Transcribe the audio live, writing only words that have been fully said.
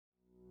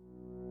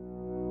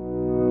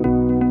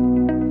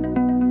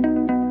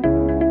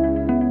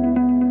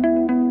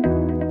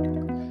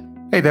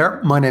Hey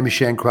there, my name is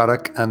Shane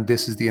Craddock, and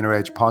this is the Inner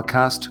Edge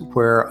podcast,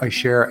 where I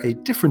share a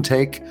different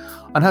take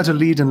on how to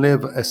lead and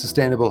live a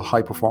sustainable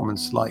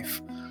high-performance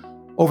life.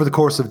 Over the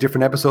course of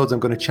different episodes, I'm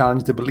going to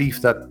challenge the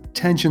belief that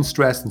tension,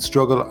 stress, and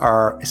struggle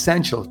are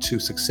essential to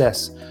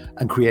success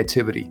and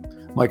creativity.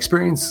 My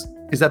experience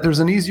is that there's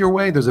an easier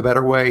way, there's a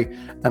better way,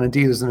 and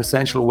indeed there's an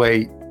essential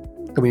way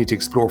that we need to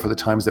explore for the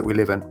times that we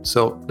live in.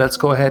 So let's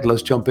go ahead,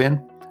 let's jump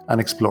in and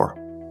explore.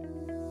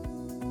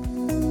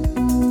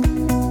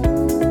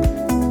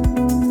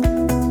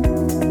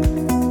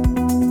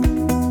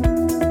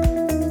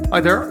 Hi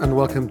there, and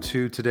welcome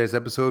to today's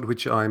episode,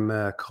 which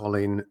I'm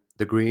calling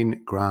The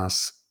Green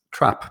Grass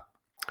Trap.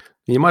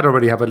 You might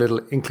already have a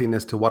little inkling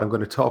as to what I'm going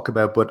to talk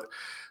about, but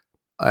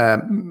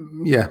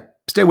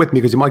stay with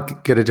me because you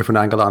might get a different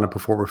angle on it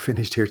before we're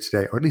finished here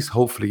today, or at least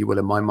hopefully you will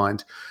in my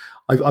mind.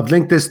 I've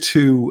linked this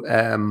to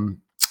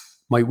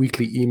my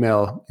weekly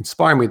email,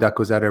 Inspire Me, that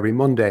goes out every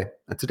Monday.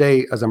 And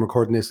today, as I'm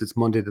recording this, it's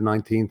Monday the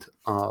 19th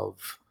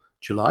of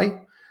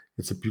July.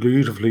 It's a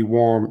beautifully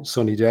warm,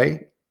 sunny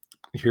day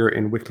here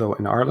in Wicklow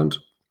in Ireland.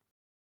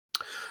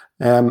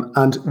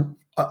 My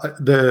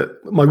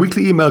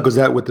weekly email goes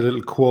out with a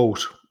little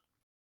quote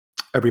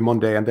every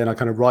Monday, and then I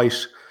kind of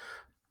write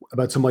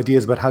about some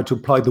ideas about how to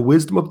apply the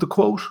wisdom of the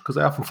quote, because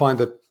I often find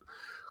that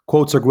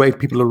quotes are great,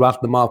 people will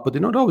rattle them off, but they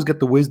don't always get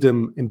the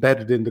wisdom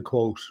embedded in the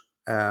quote.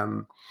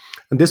 And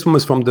this one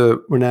was from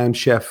the renowned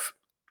chef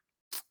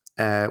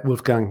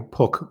Wolfgang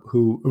Puck,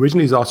 who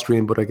originally is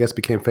Austrian, but I guess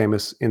became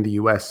famous in the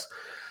US.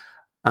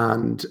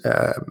 And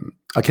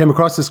I came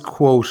across this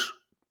quote.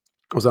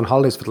 I was on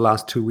holidays for the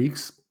last 2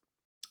 weeks,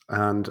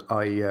 and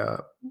I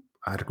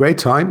had a great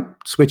time.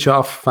 Switch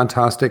off,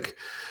 fantastic.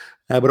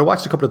 But I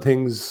watched a couple of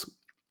things.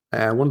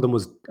 One of them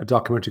was a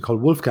documentary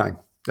called Wolfgang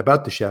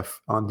about the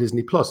chef on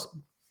Disney Plus.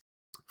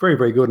 Very,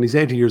 very good. And he's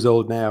 80 years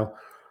old now.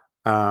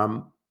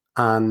 I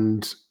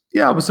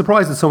was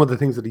surprised at some of the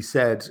things that he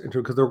said,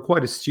 because there were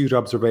quite astute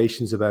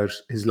observations about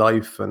his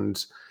life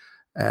and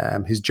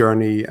his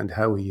journey and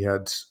how he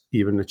had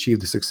even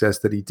achieved the success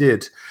that he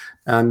did.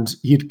 And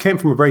he came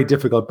from a very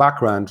difficult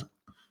background,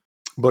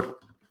 and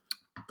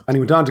he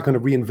went on to kind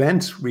of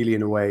reinvent, really,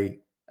 in a way,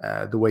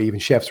 the way even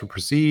chefs were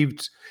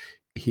perceived.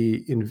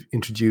 He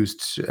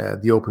introduced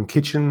the open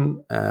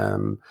kitchen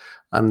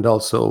and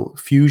also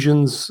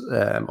fusions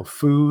of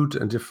food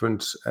and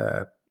different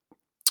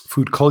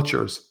food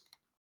cultures.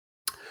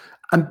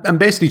 And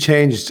basically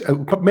changed,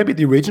 maybe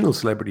the original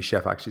celebrity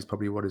chef actually is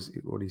probably what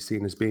he's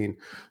seen as being.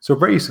 So a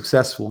very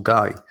successful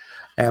guy.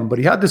 But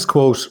he had this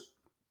quote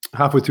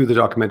halfway through the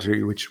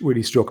documentary, which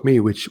really struck me,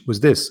 which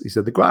was this. He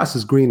said, "The grass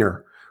is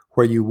greener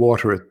where you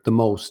water it the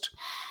most."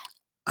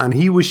 And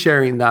he was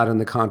sharing that in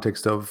the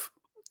context of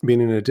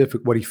being in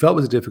what he felt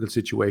was a difficult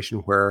situation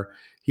where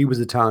he was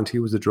the talent, he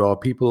was the draw.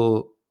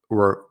 People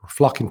were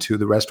flocking to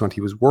the restaurant he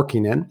was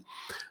working in,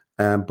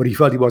 but he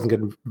felt he wasn't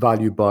getting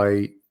valued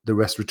by the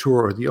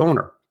restaurateur or the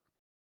owner.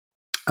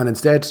 And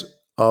instead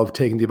of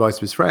taking the advice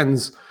of his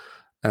friends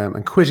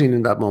and quitting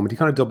in that moment, he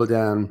kind of doubled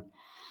down.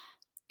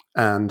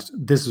 And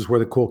this is where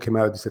the quote came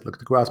out. He said, "Look,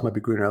 the grass might be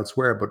greener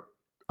elsewhere, but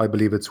I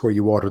believe it's where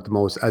you water it the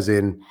most," as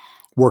in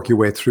work your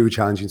way through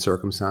challenging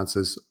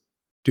circumstances,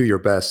 do your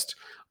best,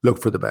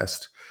 look for the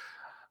best.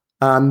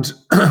 And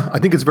I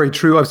think it's very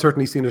true. I've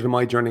certainly seen it in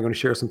my journey. I'm going to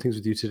share some things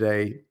with you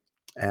today.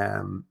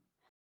 And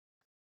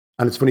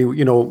it's funny,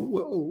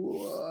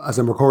 as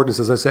I'm recording this,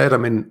 as I said,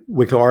 I'm in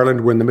Wicklow,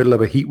 Ireland. We're in the middle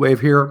of a heat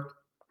wave here.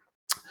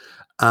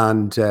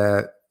 And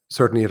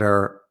certainly at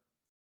our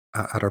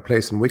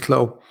place in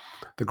Wicklow,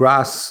 the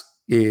grass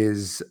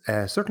is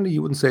certainly,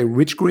 you wouldn't say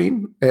rich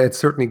green. It's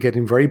certainly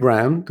getting very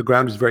brown. The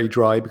ground is very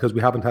dry because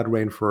we haven't had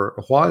rain for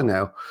a while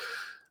now.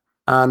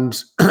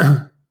 And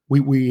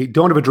we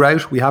don't have a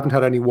drought. We haven't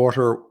had any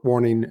water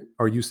warning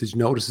or usage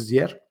notices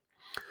yet.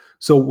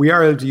 So we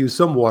are able to use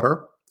some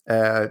water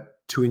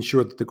to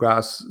ensure that the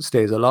grass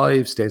stays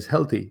alive, stays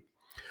healthy.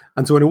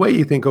 And so in a way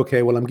you think,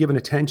 okay, well, I'm giving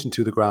attention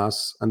to the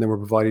grass and then we're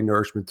providing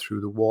nourishment through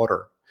the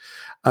water.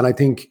 And I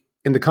think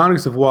in the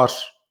context of what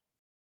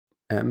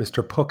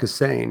Mr. Puck is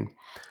saying,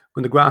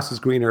 when the grass is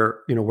greener,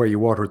 where you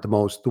water it the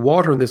most, the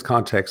water in this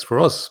context for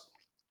us,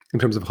 in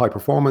terms of high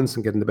performance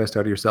and getting the best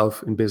out of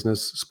yourself in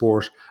business,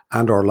 sport,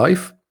 and our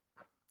life,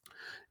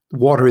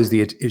 water is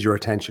your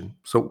attention.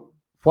 So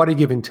what do you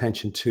give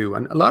intention to?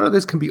 And a lot of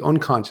this can be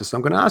unconscious. So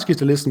I'm going to ask you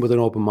to listen with an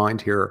open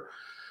mind here.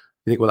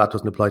 You think, well, that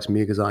doesn't apply to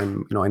me because I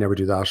never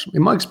do that.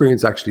 In my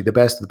experience, actually, the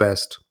best of the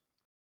best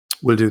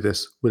will do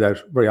this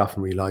without very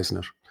often realizing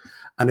it.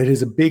 And it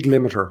is a big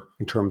limiter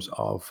in terms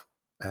of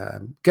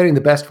getting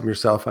the best from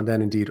yourself and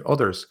then indeed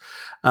others.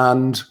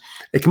 And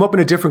it came up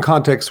in a different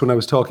context when I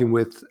was talking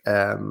with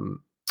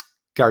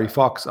Gary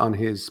Fox on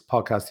his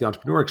podcast, The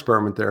Entrepreneur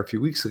Experiment, there a few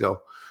weeks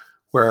ago,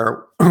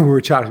 where we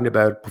were chatting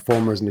about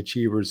performers and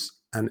achievers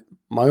and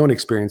my own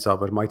experience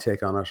of it, my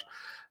take on it.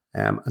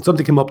 And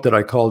something came up that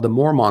I called the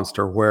more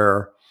monster,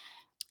 where,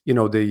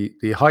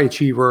 the high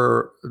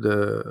achiever,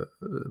 the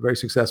very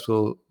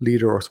successful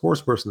leader or sports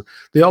person,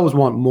 they always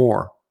want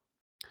more.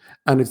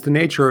 And it's the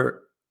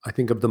nature I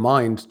think, of the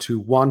mind to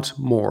want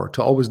more,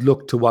 to always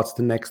look to what's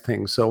the next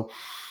thing. So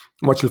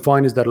what you'll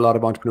find is that a lot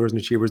of entrepreneurs and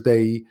achievers,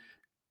 they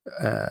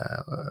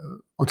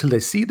until they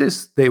see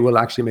this, they will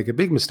actually make a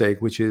big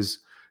mistake, which is,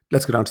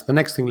 let's get on to the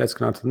next thing, let's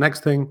get on to the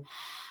next thing,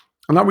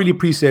 and not really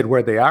appreciate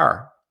where they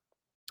are.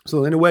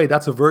 So in a way,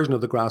 that's a version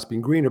of the grass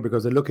being greener,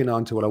 because they're looking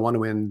on to, well, I want to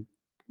win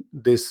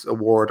this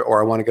award,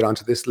 or I want to get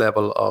onto this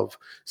level of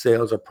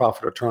sales or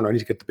profit or turn, or I need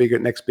to get the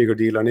next bigger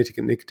deal, or I need to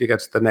get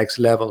to the next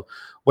level,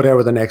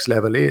 whatever the next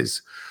level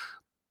is.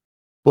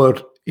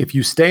 But if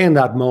you stay in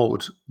that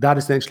mode, that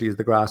essentially is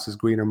the grass is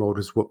greener mode,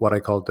 is what I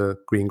call the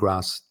green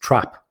grass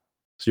trap.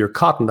 So you're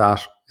caught in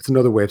that. It's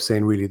another way of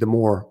saying really the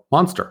more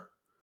monster.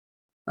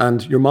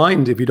 And your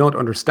mind, if you don't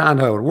understand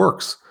how it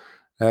works,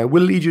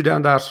 will lead you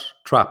down that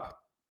trap.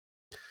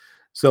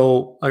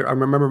 So I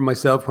remember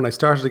myself when I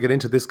started to get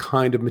into this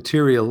kind of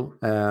material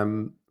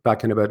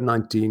back in about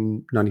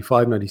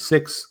 1995,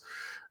 96.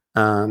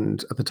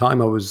 And at the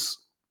time I was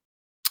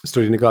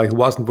studying a guy who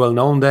wasn't well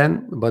known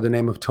then, by the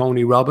name of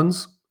Tony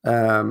Robbins.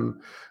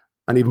 And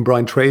even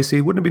Brian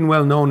Tracy wouldn't have been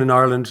well known in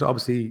Ireland.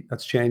 Obviously,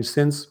 that's changed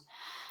since.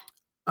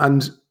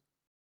 And,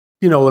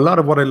 a lot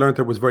of what I learned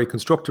there was very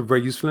constructive,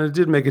 very useful, and it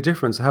did make a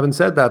difference. Having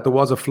said that, there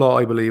was a flaw,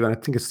 I believe, and I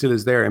think it still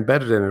is there,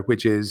 embedded in it,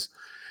 which is,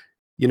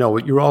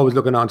 you're always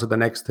looking on to the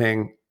next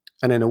thing.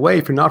 And in a way,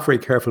 if you're not very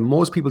careful,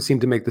 most people seem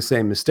to make the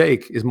same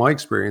mistake, is my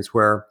experience,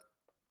 where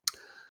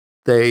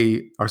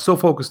they are so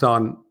focused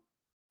on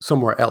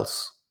somewhere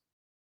else,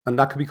 and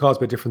that could be caused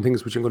by different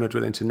things, which I'm going to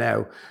drill into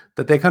now,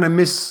 that they kind of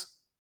miss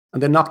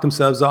and they knock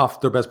themselves off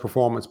their best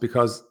performance,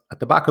 because at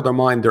the back of their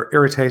mind, they're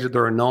irritated,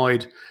 they're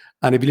annoyed.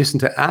 And if you listen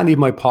to any of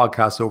my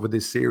podcasts over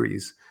this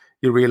series,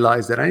 you'll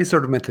realize that any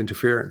sort of mental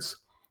interference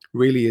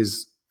really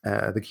is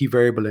the key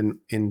variable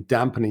in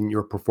dampening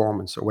your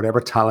performance or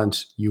whatever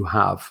talent you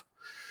have.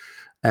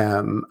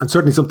 And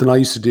certainly something I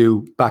used to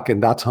do back in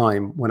that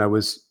time when I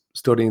was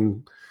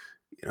studying,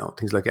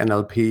 things like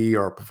NLP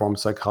or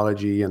performance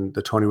psychology and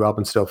the Tony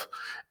Robbins stuff.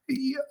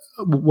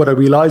 What I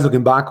realized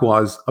looking back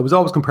was I was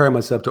always comparing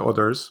myself to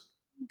others.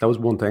 That was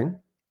one thing,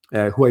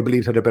 who I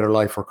believed had a better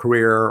life or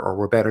career or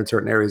were better in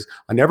certain areas.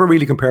 I never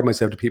really compared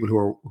myself to people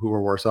who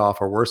were worse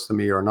off or worse than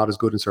me or not as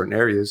good in certain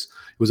areas.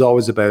 It was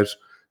always about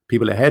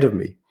people ahead of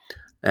me,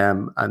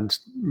 and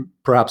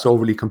perhaps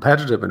overly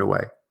competitive in a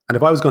way. And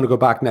if I was going to go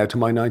back now to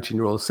my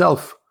 19-year-old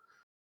self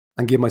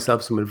and give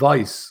myself some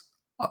advice,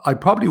 I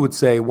probably would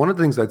say, one of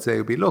the things I'd say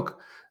would be, look,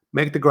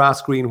 make the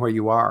grass green where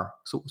you are.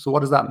 So what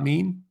does that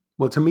mean?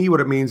 Well, to me,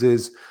 what it means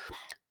is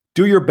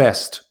do your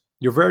best,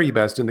 your very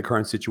best in the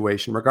current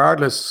situation,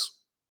 regardless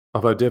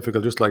of how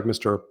difficult, just like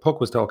Mr.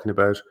 Puck was talking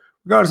about,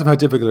 regardless of how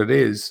difficult it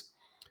is,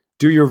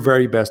 do your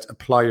very best,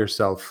 apply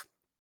yourself,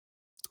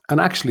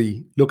 and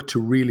actually look to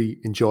really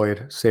enjoy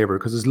it, savor it,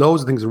 because there's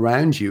loads of things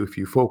around you, if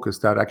you focus,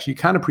 that actually you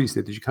can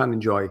appreciate, that you can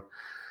enjoy.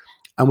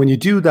 And when you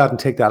do that and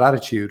take that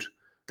attitude,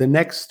 the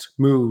next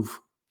move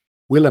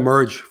will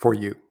emerge for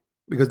you,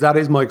 because that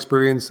is my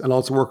experience. And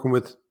also working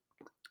with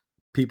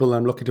people,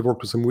 I'm lucky to work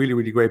with some really,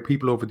 really great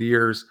people over the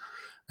years.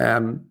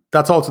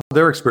 That's also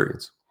their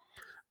experience.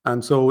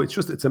 And so it's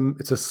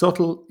a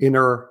subtle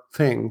inner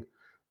thing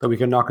that we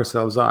can knock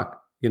ourselves at,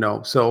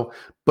 So,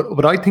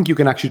 but I think you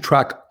can actually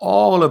track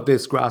all of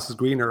this grass is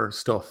greener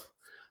stuff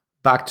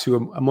back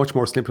to a much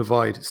more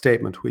simplified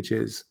statement, which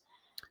is,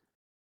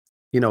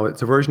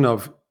 it's a version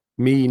of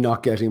me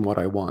not getting what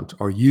I want,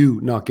 or you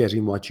not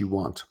getting what you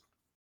want.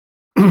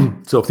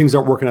 So if things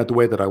aren't working out the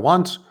way that I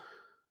want,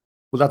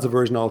 well, that's a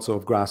version also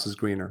of grass is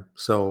greener.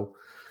 So,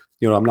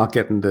 I'm not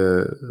getting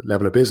the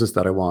level of business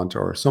that I want,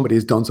 or somebody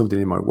has done something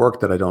in my work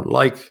that I don't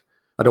like.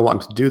 I don't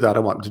want them to do that. I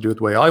want them to do it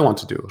the way I want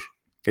to do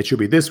it. It should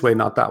be this way,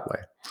 not that way.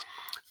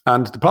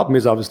 And the problem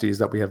is, obviously, is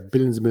that we have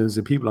billions and billions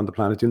of people on the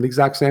planet doing the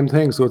exact same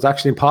thing. So it's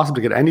actually impossible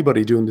to get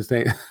anybody doing the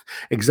thing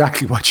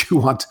exactly what you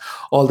want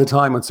all the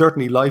time. And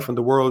certainly life in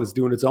the world is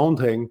doing its own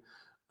thing,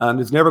 and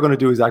it's never going to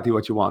do exactly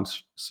what you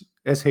want.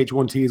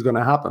 SH1T is going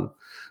to happen.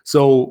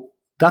 So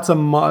that's a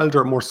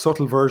milder, more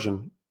subtle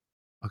version.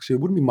 Actually,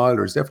 it wouldn't be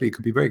milder. It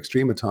could be very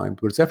extreme at times,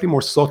 but it's definitely a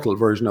more subtle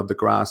version of the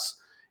grass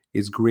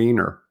is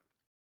greener.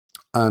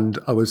 And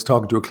I was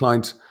talking to a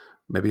client,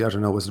 maybe, I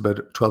don't know, it was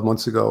about 12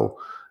 months ago,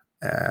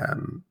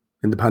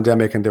 in the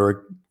pandemic, and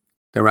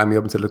they ran me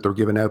up and said, look, they're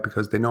giving out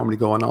because they normally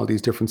go on all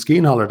these different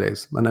skiing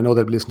holidays. And I know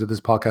they've listened to this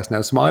podcast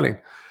now smiling.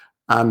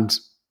 And,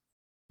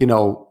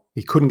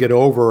 he couldn't get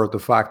over the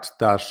fact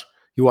that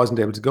he wasn't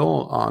able to go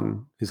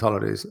on his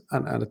holidays.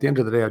 And at the end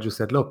of the day, I just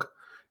said, look,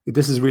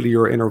 this is really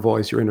your inner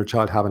voice, your inner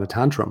child having a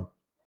tantrum.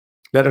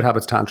 Let it have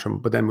its tantrum,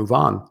 but then move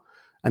on.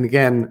 And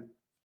again,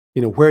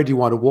 where do you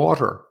want to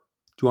water?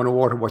 Do you want to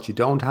water what you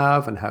don't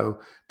have and how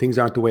things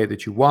aren't the way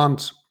that you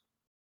want?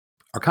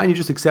 Or can you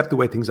just accept the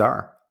way things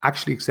are?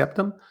 Actually accept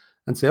them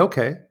and say,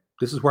 okay,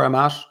 this is where I'm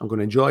at. I'm going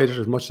to enjoy it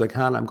as much as I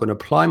can. I'm going to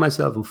apply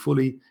myself and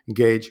fully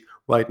engage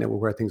right now with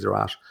where things are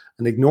at.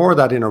 And ignore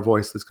that inner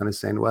voice that's kind of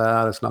saying,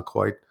 well, it's not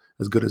quite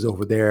as good as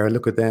over there.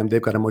 Look at them.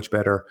 They've got a much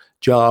better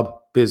job,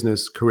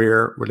 business,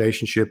 career,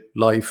 relationship,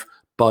 life,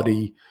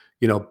 body,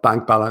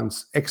 bank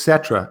balance,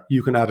 etc.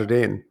 You can add it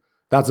in.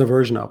 That's a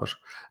version of it.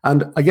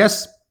 And I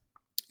guess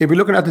if we're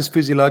looking at this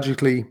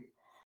physiologically,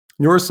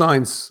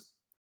 neuroscience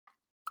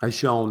has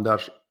shown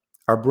that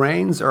our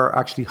brains are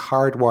actually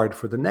hardwired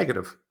for the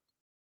negative.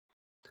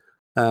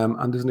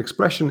 And there's an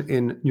expression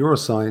in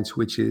neuroscience,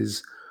 which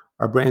is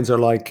our brains are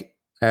like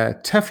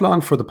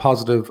Teflon for the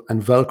positive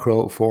and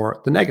Velcro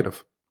for the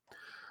negative.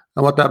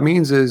 And what that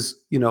means is,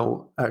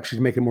 actually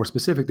to make it more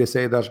specific, they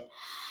say that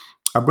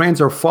our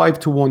brains are 5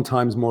 to 1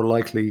 times more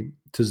likely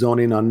to zone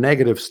in on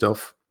negative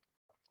stuff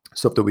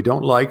that we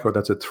don't like or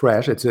that's a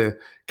threat. It's a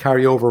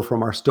carryover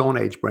from our Stone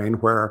Age brain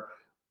where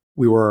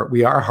we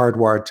are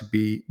hardwired to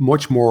be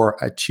much more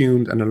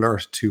attuned and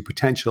alert to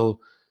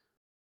potential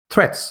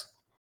threats,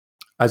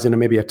 as in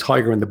maybe a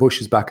tiger in the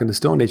bushes back in the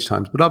Stone Age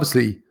times. But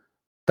obviously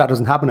that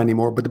doesn't happen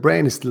anymore, but the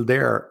brain is still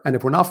there. And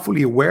if we're not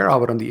fully aware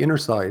of it on the inner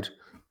side,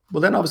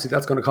 well, then obviously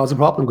that's going to cause a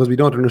problem because we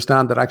don't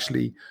understand that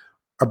actually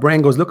our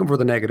brain goes looking for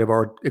the negative,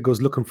 or it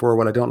goes looking for,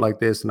 well, I don't like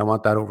this and I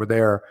want that over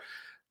there.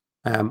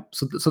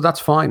 So that's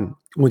fine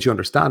once you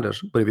understand it.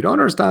 But if you don't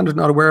understand it,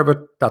 not aware of it,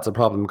 that's a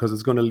problem because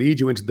it's going to lead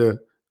you into the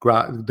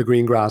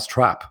green grass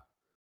trap,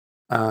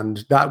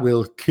 and that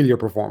will kill your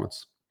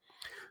performance.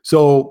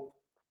 So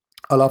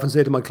I'll often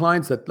say to my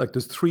clients that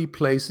there's 3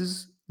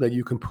 places that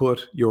you can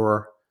put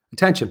your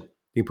attention.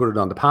 You can put it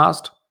on the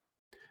past,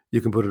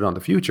 you can put it on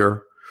the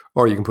future,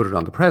 or you can put it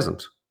on the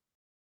present.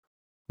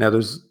 Now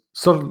there's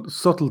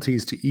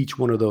subtleties to each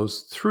one of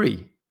those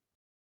 3.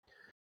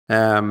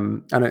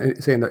 And I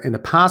say in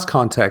the past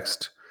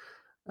context,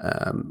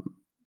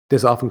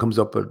 this often comes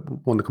up, but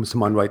one that comes to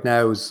mind right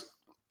now is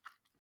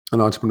an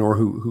entrepreneur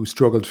who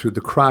struggled through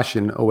the crash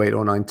in 08,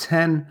 09,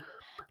 10,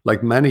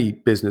 like many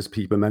business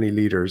people, many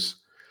leaders.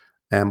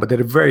 But they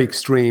had a very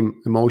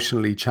extreme,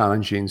 emotionally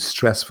challenging,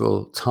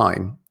 stressful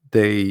time.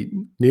 They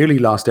nearly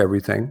lost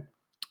everything,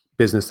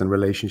 business and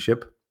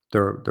relationship,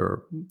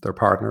 their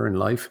partner in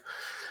life.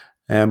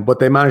 But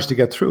they managed to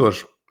get through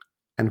it,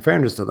 in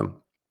fairness to them.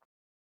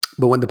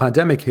 But when the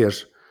pandemic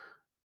hit,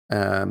 they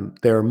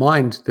let their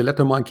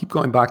mind keep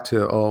going back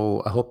to,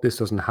 oh, I hope this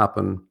doesn't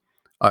happen.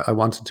 I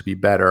want it to be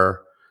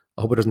better.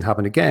 I hope it doesn't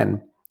happen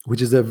again,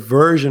 which is a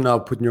version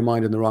of putting your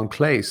mind in the wrong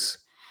place.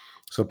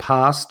 So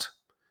past,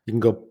 you can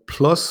go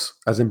plus,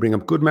 as in bring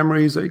up good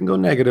memories, or you can go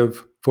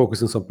negative,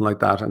 focus on something like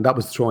that. And that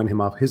was throwing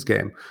him off his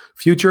game.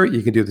 Future,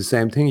 you can do the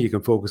same thing. You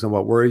can focus on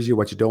what worries you,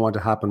 what you don't want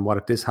to happen, what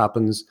if this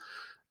happens.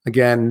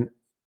 Again,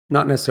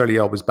 not necessarily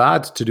always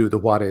bad to do the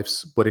what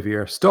ifs, but if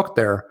you're stuck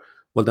there,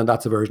 well, then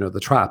that's a version of the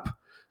trap.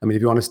 I mean,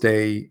 if you want to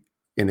stay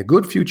in a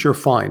good future,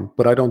 fine,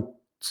 but I don't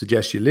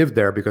suggest you live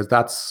there because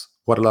that's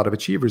what a lot of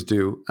achievers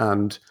do.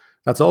 And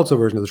that's also a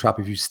version of the trap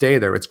if you stay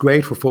there. It's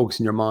great for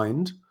focusing your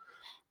mind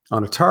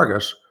on a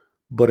target,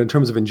 but in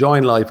terms of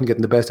enjoying life and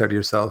getting the best out of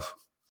yourself,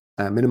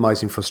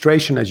 minimizing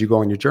frustration as you go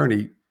on your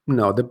journey,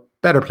 no, the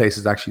better place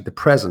is actually the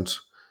present,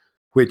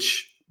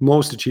 which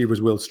most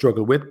achievers will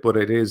struggle with, but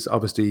it is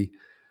obviously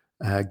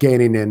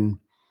gaining in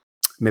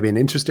maybe an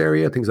interest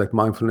area. Things like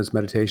mindfulness,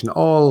 meditation,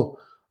 all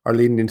are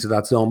leading into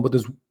that zone, but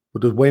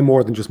there's way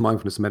more than just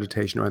mindfulness and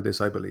meditation around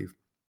this, I believe.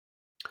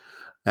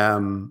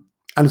 And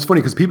it's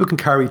funny because people can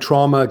carry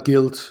trauma,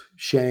 guilt,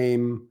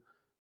 shame,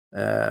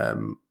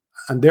 and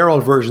they're all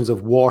versions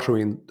of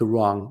watering the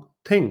wrong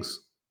things.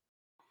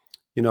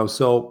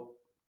 So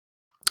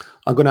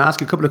I'm going to ask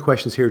you a couple of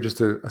questions here just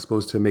to, I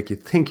suppose, to make you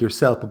think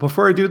yourself. But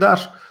before I do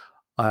that,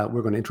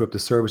 we're going to interrupt the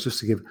service just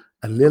to give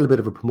a little bit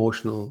of a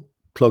promotional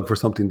plug for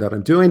something that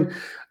I'm doing.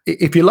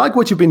 If you like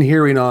what you've been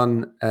hearing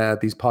on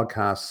these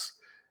podcasts,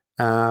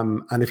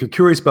 and if you're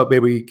curious about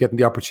maybe getting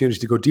the opportunity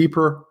to go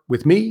deeper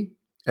with me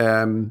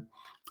in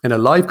a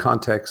live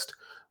context,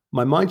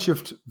 my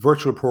Mindshift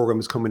virtual program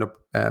is coming up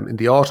in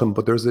the autumn,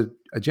 but there's a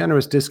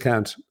generous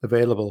discount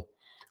available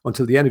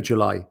until the end of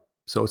July.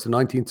 So it's the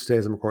 19th today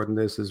as I'm recording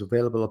this, is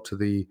available up to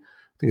I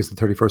think it's the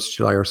 31st of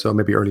July or so,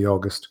 maybe early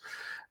August.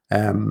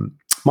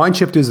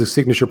 Mindshift is a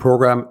signature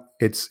program.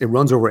 It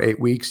runs over 8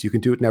 weeks. You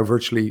can do it now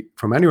virtually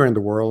from anywhere in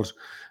the world.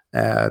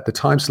 The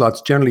time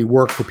slots generally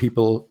work for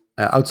people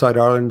outside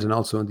Ireland and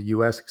also in the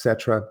US,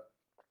 etc.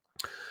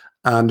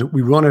 And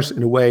we run it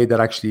in a way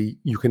that actually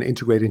you can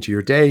integrate into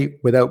your day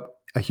without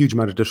a huge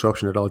amount of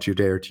disruption at all to your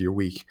day or to your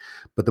week.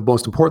 But the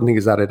most important thing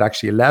is that it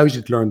actually allows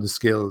you to learn the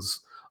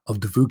skills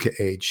of the VUCA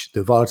age,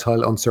 the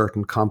volatile,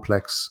 uncertain,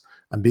 complex,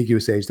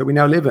 ambiguous age that we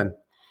now live in.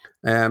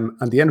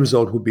 And the end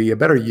result would be a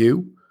better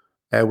you,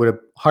 with a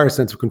higher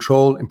sense of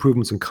control,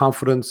 improvements in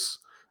confidence,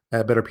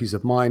 better peace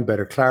of mind,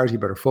 better clarity,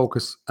 better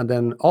focus, and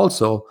then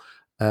also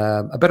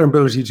a better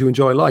ability to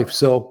enjoy life.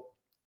 So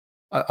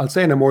I'll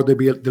say no more.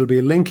 There'll be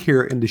a link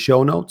here in the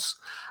show notes.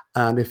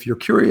 And if you're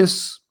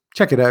curious,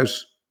 check it out.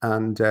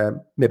 And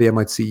maybe I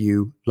might see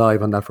you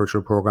live on that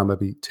virtual program. I'll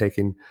be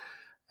taking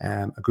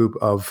a group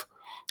of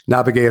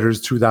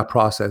navigators through that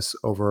process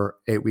over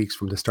 8 weeks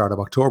from the start of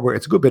October.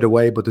 It's a good bit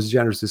away, but there's a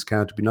generous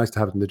discount. It'd be nice to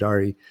have it in the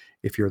diary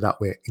if you're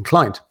that way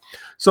inclined.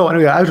 So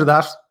anyway, out of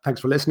that, thanks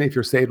for listening if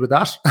you're stayed with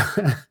that.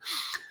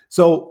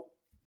 So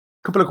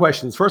a couple of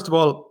questions. First of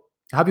all,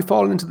 have you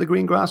fallen into the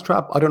green grass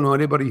trap? I don't know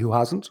anybody who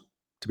hasn't,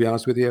 to be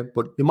honest with you,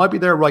 but you might be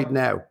there right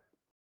now.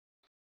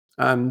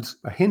 And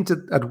a hint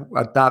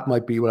at that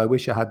might be, well, I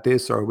wish I had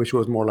this, or I wish it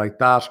was more like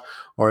that,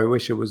 or I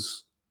wish it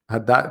was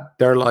had that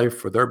their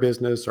life or their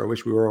business, or I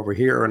wish we were over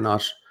here and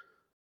not,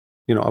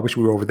 I wish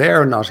we were over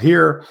there and not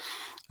here.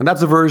 And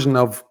that's a version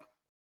of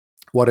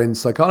what in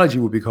psychology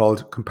would be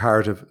called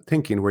comparative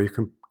thinking, where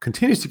you're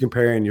continuously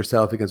comparing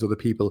yourself against other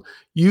people,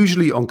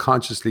 usually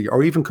unconsciously,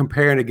 or even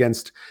comparing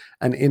against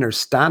an inner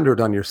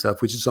standard on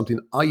yourself, which is something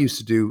I used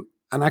to do.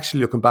 And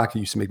actually, looking back, it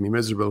used to make me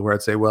miserable, where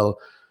I'd say, well,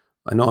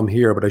 I know I'm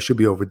here, but I should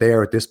be over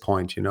there at this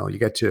point. You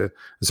get to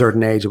a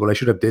certain age, well, I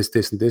should have this,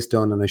 this, and this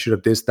done, and I should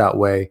have this that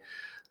way.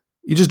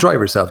 You just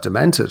drive yourself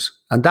demented.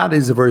 And that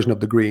is a version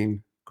of the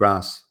green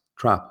grass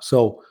trap.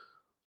 So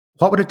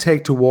what would it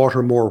take to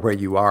water more where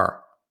you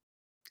are?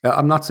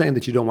 I'm not saying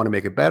that you don't want to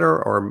make it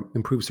better or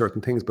improve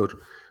certain things, but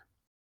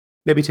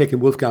maybe taking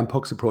Wolfgang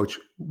Puck's approach,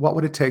 what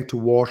would it take to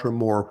water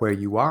more where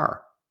you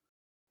are?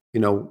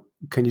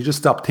 Can you just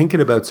stop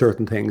thinking about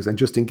certain things and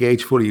just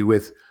engage fully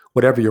with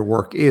whatever your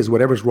work is,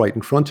 whatever's right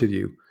in front of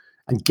you,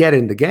 and get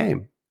in the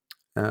game?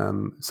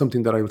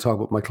 Something that I will talk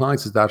about with my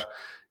clients is that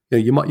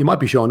you might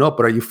be showing up,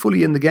 but are you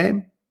fully in the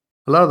game?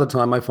 A lot of the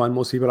time, I find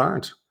most people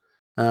aren't.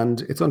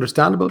 And it's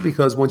understandable,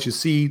 because once you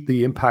see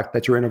the impact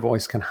that your inner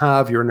voice can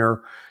have, your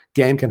inner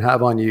game can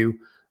have on you,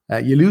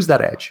 you lose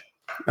that edge.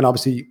 And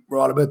obviously, we're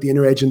all about the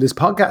inner edge in this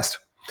podcast.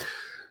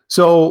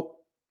 So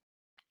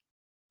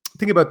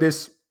think about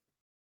this.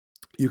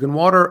 You can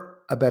water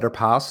a better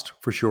past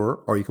for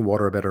sure, or you can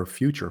water a better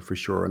future for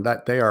sure. And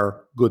that they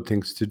are good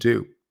things to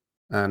do.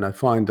 And I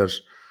find that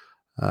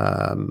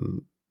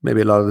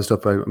maybe a lot of the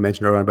stuff I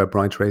mentioned around about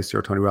Brian Tracy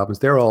or Tony Robbins,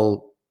 they're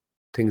all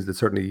things that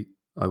certainly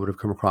I would have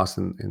come across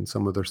in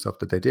some of their stuff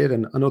that they did,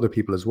 and other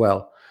people as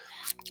well.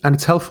 And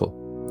it's helpful.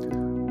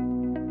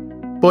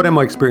 But in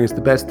my experience,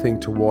 the best thing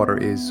to water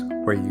is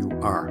where you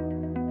are.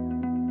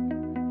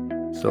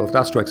 So if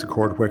that strikes a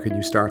chord, where can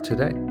you start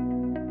today?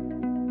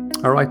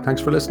 All right.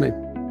 Thanks for listening.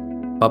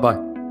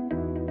 Bye-bye.